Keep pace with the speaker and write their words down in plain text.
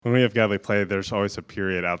When we have Godly Play, there's always a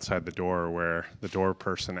period outside the door where the door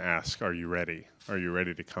person asks, "Are you ready? Are you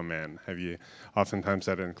ready to come in?" Oftentimes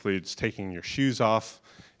that includes taking your shoes off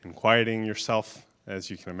and quieting yourself. As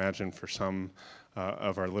you can imagine, for some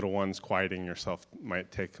of our little ones, quieting yourself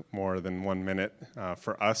might take more than 1 minute.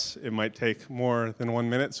 For us, it might take more than 1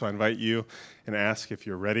 minute, so I invite you and ask if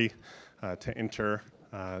you're ready to enter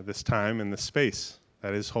this time in this space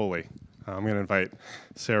that is holy. I'm going to invite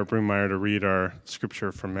Sarah Broommeyer to read our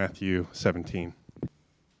scripture from Matthew 17.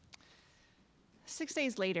 6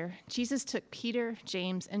 days later, Jesus took Peter,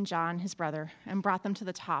 James, and John, his brother, and brought them to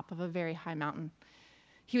the top of a very high mountain.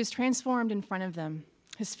 He was transformed in front of them.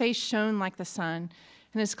 His face shone like the sun,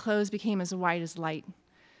 and his clothes became as white as light.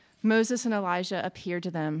 Moses and Elijah appeared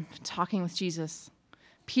to them, talking with Jesus.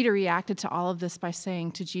 Peter reacted to all of this by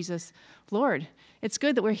saying to Jesus, "Lord, it's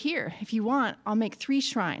good that we're here. If you want, I'll make 3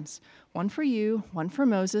 shrines, one for you, one for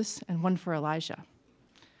Moses, and one for Elijah."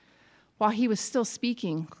 While he was still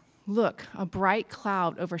speaking, look, a bright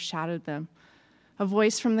cloud overshadowed them. A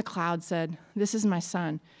voice from the cloud said, "This is my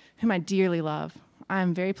son, whom I dearly love. I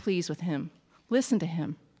am very pleased with him. Listen to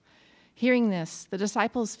him." Hearing this, the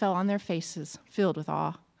disciples fell on their faces, filled with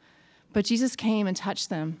awe. But Jesus came and touched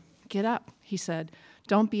them. "Get up," he said.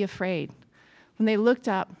 "Don't be afraid." When they looked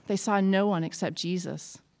up, they saw no one except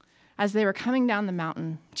Jesus. As they were coming down the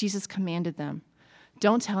mountain, Jesus commanded them,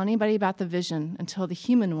 "Don't tell anybody about the vision until the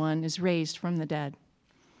human one is raised from the dead."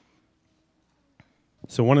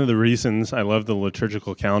 So one of the reasons I love the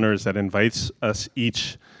liturgical calendar is that invites us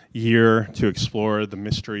each year to explore the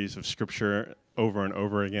mysteries of Scripture over and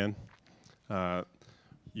over again.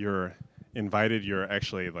 You're invited, you're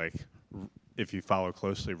actually, if you follow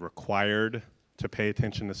closely, required to pay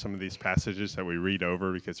attention to some of these passages that we read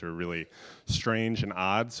over because they're really strange and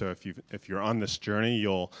odd. So if you're on this journey,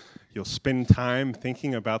 you'll spend time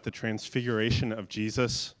thinking about the transfiguration of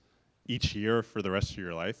Jesus each year for the rest of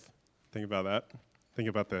your life. Think about that. Think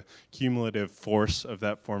about the cumulative force of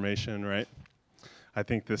that formation, right? I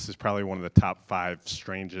think this is probably one of the top 5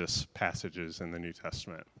 strangest passages in the New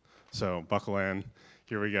Testament. So buckle in.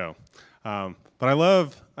 Here we go. But I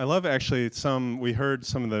love actually we heard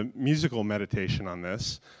some of the musical meditation on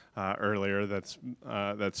this earlier. That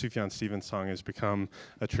Sufjan Stevens song has become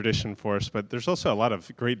a tradition for us. But there's also a lot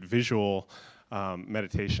of great visual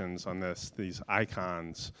meditations on this. These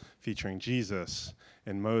icons featuring Jesus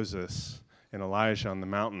and Moses and Elijah on the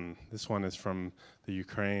mountain. This one is from the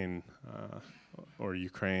Ukraine.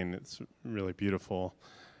 Ukraine. It's really beautiful.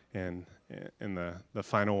 And the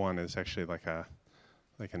final one is actually like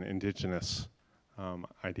an indigenous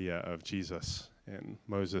idea of Jesus and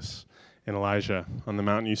Moses and Elijah on the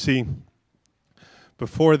mountain. You see,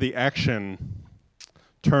 before the action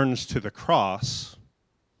turns to the cross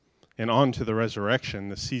and on to the resurrection,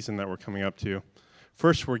 the season that we're coming up to,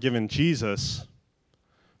 first we're given Jesus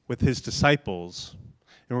with his disciples,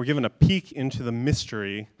 and we're given a peek into the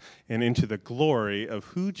mystery and into the glory of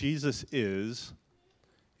who Jesus is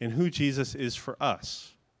and who Jesus is for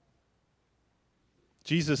us.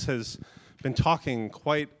 Jesus has been talking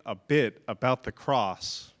quite a bit about the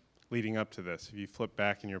cross leading up to this. If you flip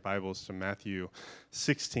back in your Bibles to Matthew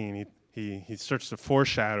 16, he starts to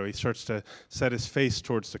foreshadow, he starts to set his face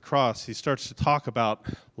towards the cross. He starts to talk about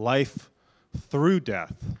life through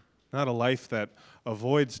death, not a life that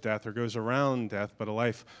avoids death or goes around death, but a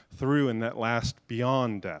life through and that lasts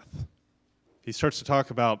beyond death. He starts to talk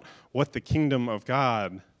about what the kingdom of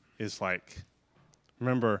God is like.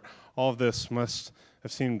 Remember, all of this must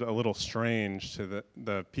have seemed a little strange to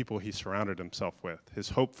the people he surrounded himself with, his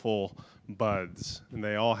hopeful buds, and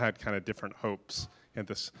they all had kind of different hopes. He had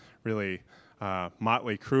this really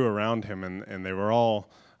motley crew around him, and they were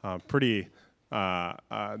all pretty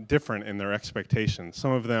different in their expectations.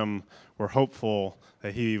 Some of them were hopeful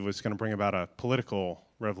that he was going to bring about a political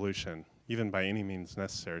revolution, even by any means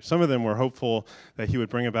necessary. Some of them were hopeful that he would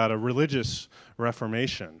bring about a religious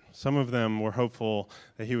reformation. Some of them were hopeful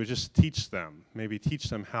that he would just teach them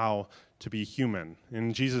how to be human.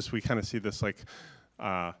 In Jesus, we kind of see this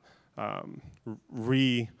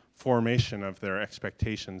reformation of their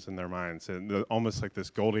expectations in their minds, and almost like this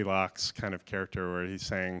Goldilocks kind of character where he's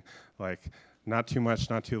saying, not too much,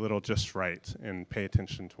 not too little, just right, and pay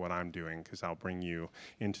attention to what I'm doing because I'll bring you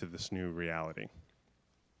into this new reality.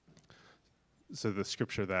 So the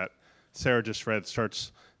scripture that Sarah just read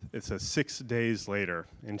starts, it says 6 days later,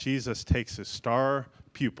 and Jesus takes his star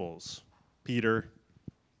pupils, Peter,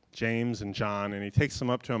 James, and John, and he takes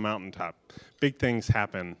them up to a mountaintop. Big things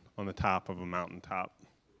happen on the top of a mountaintop.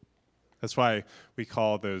 That's why we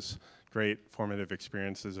call those great formative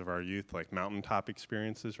experiences of our youth like mountaintop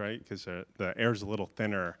experiences, right? Because the air's a little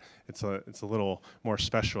thinner. It's a little more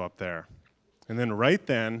special up there. And then,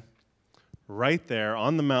 right there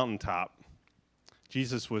on the mountaintop,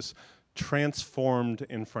 Jesus was transformed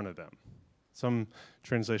in front of them. Some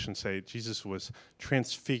translations say Jesus was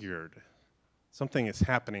transfigured. Something is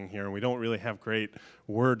happening here, and we don't really have great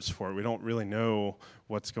words for it. We don't really know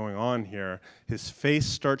what's going on here. His face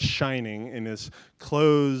starts shining, and his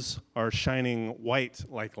clothes are shining white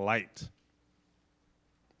like light.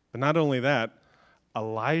 But not only that,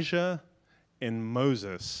 Elijah and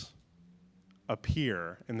Moses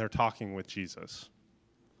appear, and they're talking with Jesus.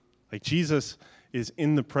 Like, Jesus is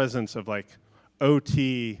in the presence of, like,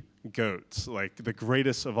 OT goats, like the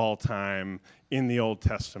greatest of all time in the Old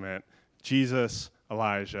Testament. Jesus,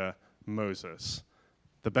 Elijah, Moses,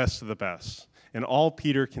 the best of the best. And all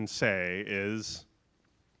Peter can say is,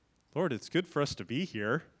 Lord, it's good for us to be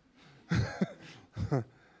here.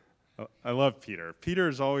 I love Peter. Peter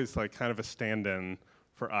is always like kind of a stand-in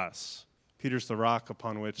for us. Peter's the rock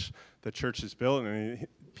upon which the church is built, and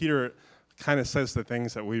Peter kind of says the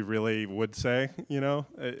things that we really would say,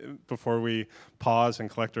 before we pause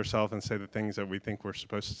and collect ourselves and say the things that we think we're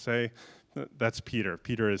supposed to say. That's Peter.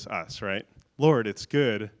 Peter is us, right? Lord, it's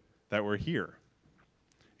good that we're here.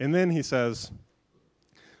 And then he says,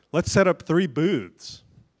 let's set up 3 booths,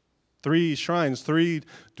 3 shrines, 3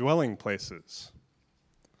 dwelling places.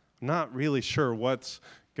 I'm not really sure what's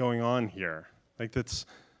going on here. Like, that's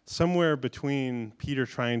somewhere between Peter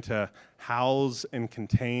trying to house and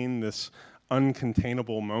contain this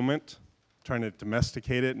uncontainable moment, trying to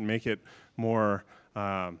domesticate it and make it more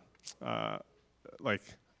like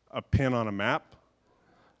a pin on a map,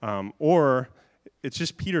 or it's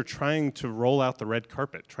just Peter trying to roll out the red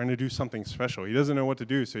carpet, trying to do something special. He doesn't know what to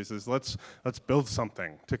do, so he says, let's build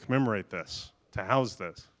something to commemorate this, to house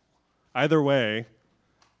this. Either way,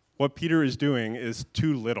 what Peter is doing is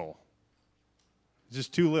too little. It's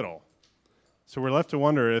just too little. So we're left to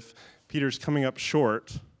wonder if Peter's coming up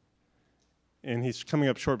short, and he's coming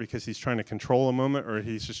up short because he's trying to control a moment, or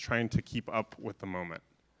he's just trying to keep up with the moment.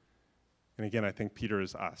 And again, I think Peter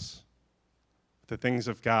is us. The things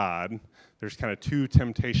of God, there's kind of 2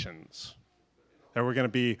 temptations. That we're going to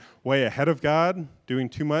be way ahead of God, doing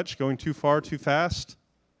too much, going too far, too fast,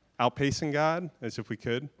 outpacing God as if we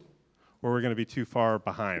could, or we're going to be too far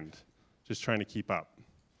behind, just trying to keep up,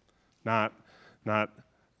 not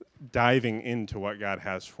diving into what God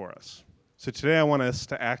has for us. So today I want us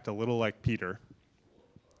to act a little like Peter,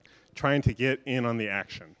 trying to get in on the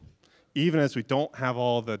action, even as we don't have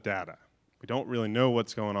all the data. We don't really know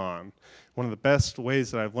what's going on. One of the best ways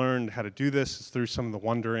that I've learned how to do this is through some of the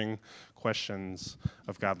wondering questions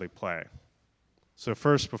of godly play. So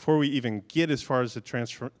first, before we even get as far as the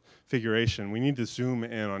transfiguration, we need to zoom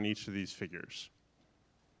in on each of these figures.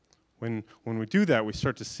 When we do that, we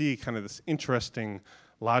start to see kind of this interesting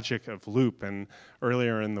logic of loop. And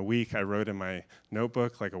earlier in the week, I wrote in my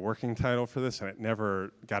notebook like a working title for this, and it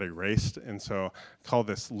never got erased. And so I call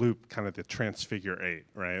this loop kind of the transfigure-8,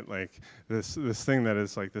 right? Like this thing that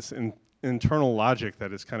is like this internal logic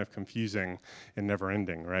that is kind of confusing and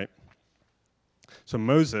never-ending, right? So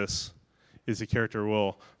Moses is a character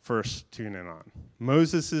we'll first tune in on.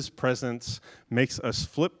 Moses' presence makes us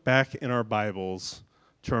flip back in our Bibles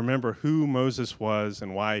to remember who Moses was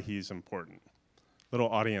and why he's important. Little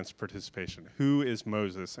audience participation. Who is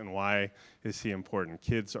Moses and why is he important?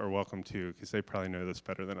 Kids are welcome too, because they probably know this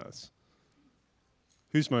better than us.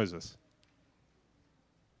 Who's Moses?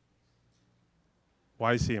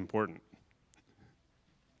 Why is he important?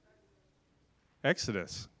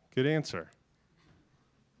 Exodus. Good answer.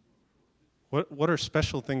 What are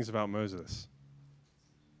special things about Moses?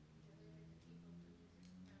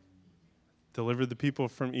 Delivered the people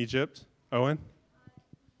from Egypt. Owen?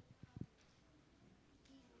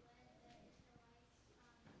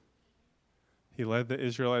 He led the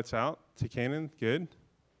Israelites out to Canaan. Good.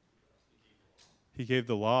 He gave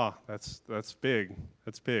the law. That's big.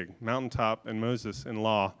 That's big. Mountaintop and Moses and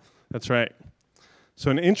law. That's right.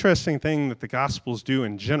 So an interesting thing that the Gospels do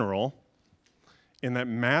in general, and that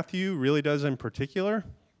Matthew really does in particular,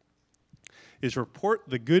 is report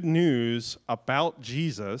the good news about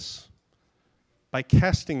Jesus by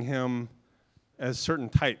casting him as certain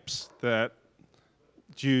types that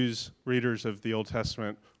Jews, readers of the Old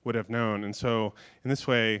Testament, would have known. And so in this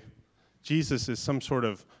way, Jesus is some sort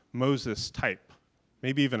of Moses type,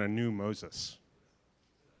 maybe even a new Moses.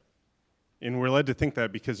 And we're led to think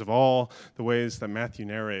that because of all the ways that Matthew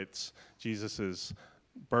narrates Jesus'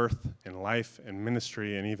 birth and life and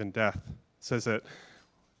ministry and even death. It says that,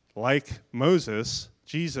 like Moses,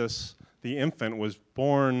 Jesus the infant was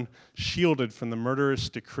born shielded from the murderous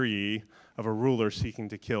decree of a ruler seeking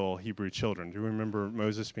to kill Hebrew children. Do you remember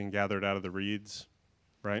Moses being gathered out of the reeds,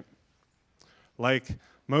 right? Like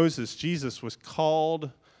Moses, Jesus was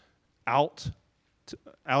called out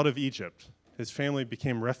of Egypt. His family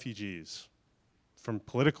became refugees from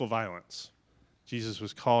political violence. Jesus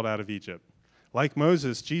was called out of Egypt. Like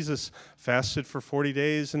Moses, Jesus fasted for 40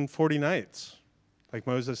 days and 40 nights, like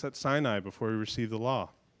Moses at Sinai before he received the law.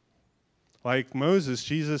 Like Moses,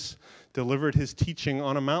 Jesus delivered his teaching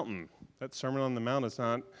on a mountain. That Sermon on the Mount is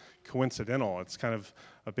not coincidental. It's kind of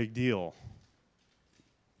a big deal.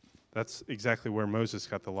 That's exactly where Moses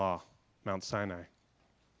got the law, Mount Sinai.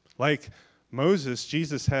 Like Moses,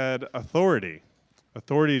 Jesus had authority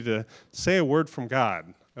to say a word from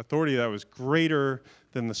God, authority that was greater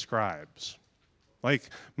than the scribes.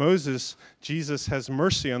 Like Moses, Jesus has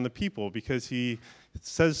mercy on the people because he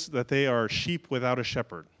says that they are sheep without a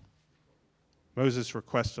shepherd. Moses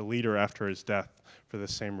requests a leader after his death for the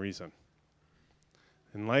same reason.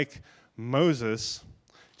 And like Moses,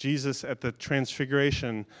 Jesus at the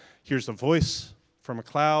Transfiguration hears a voice from a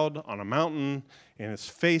cloud on a mountain, and his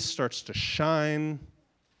face starts to shine,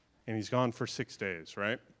 and he's gone for 6 days,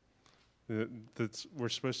 right? We're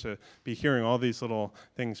supposed to be hearing all these little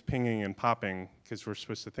things pinging and popping because we're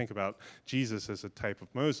supposed to think about Jesus as a type of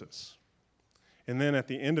Moses. And then at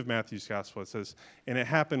the end of Matthew's gospel, it says, and it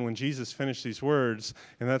happened when Jesus finished these words,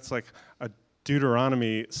 and that's like a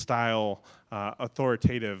Deuteronomy-style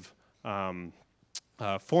authoritative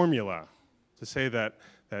formula to say that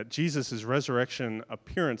Jesus' resurrection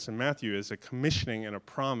appearance in Matthew is a commissioning and a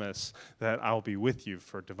promise that I'll be with you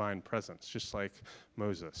for divine presence, just like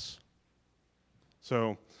Moses.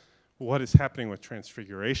 So what is happening with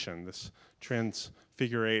transfiguration, this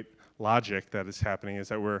transfigurate logic that is happening, is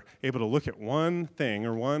that we're able to look at one thing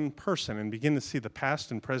or one person and begin to see the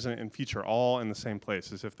past and present and future all in the same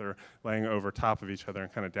place, as if they're laying over top of each other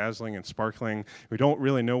and kind of dazzling and sparkling. We don't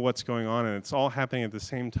really know what's going on, and it's all happening at the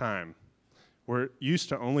same time. We're used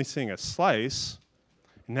to only seeing a slice,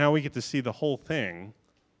 and now we get to see the whole thing,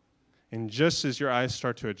 and just as your eyes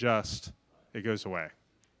start to adjust, it goes away.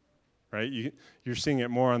 Right? You're seeing it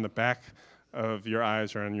more on the back of your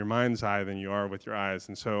eyes or on your mind's eye than you are with your eyes.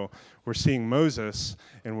 And so we're seeing Moses,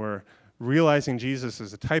 and we're realizing Jesus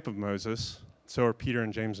is a type of Moses. So are Peter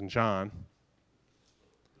and James and John.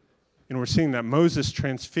 And we're seeing that Moses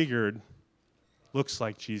transfigured looks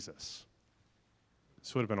like Jesus.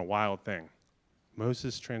 This would have been a wild thing.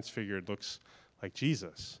 Moses transfigured looks like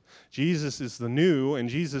Jesus. Jesus is the new, and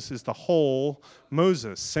Jesus is the whole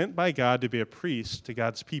Moses, sent by God to be a priest to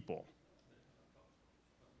God's people.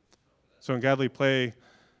 So in Godly Play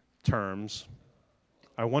terms,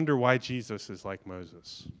 I wonder why Jesus is like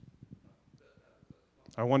Moses.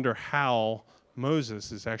 I wonder how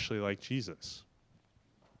Moses is actually like Jesus.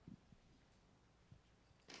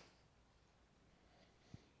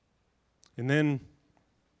 And then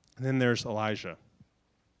there's Elijah.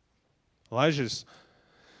 Elijah's,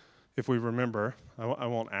 if we remember, I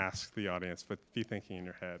won't ask the audience, but be thinking in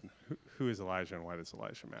your head, who is Elijah and why does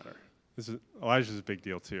Elijah matter? Elijah's a big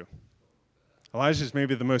deal too. Elijah is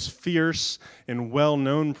maybe the most fierce and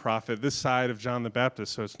well-known prophet this side of John the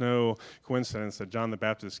Baptist, so it's no coincidence that John the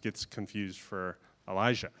Baptist gets confused for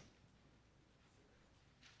Elijah.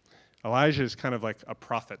 Elijah is kind of like a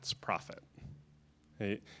prophet's prophet.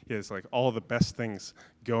 He has like all the best things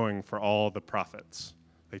going for all the prophets.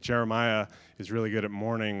 Like Jeremiah is really good at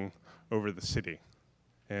mourning over the city.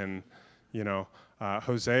 And,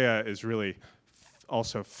 Hosea is really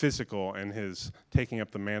also physical in his taking up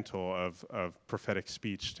the mantle of prophetic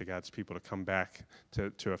speech to God's people to come back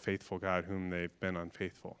to a faithful God whom they've been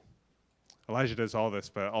unfaithful. Elijah does all this,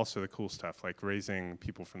 but also the cool stuff, like raising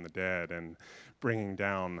people from the dead and bringing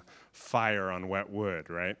down fire on wet wood,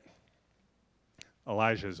 right?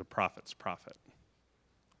 Elijah is a prophet's prophet.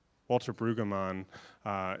 Walter Brueggemann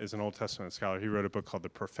is an Old Testament scholar. He wrote a book called The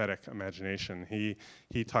Prophetic Imagination.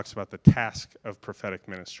 He talks about the task of prophetic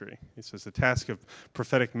ministry. He says the task of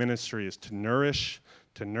prophetic ministry is to nourish,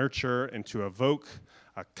 to nurture, and to evoke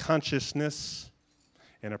a consciousness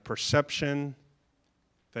and a perception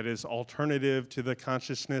that is alternative to the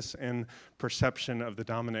consciousness and perception of the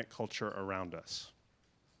dominant culture around us.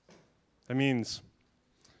 That means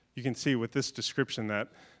you can see with this description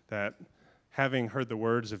that having heard the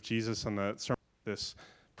words of Jesus on the sermon, this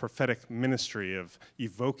prophetic ministry of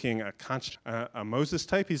evoking a Moses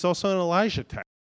type, he's also an Elijah type.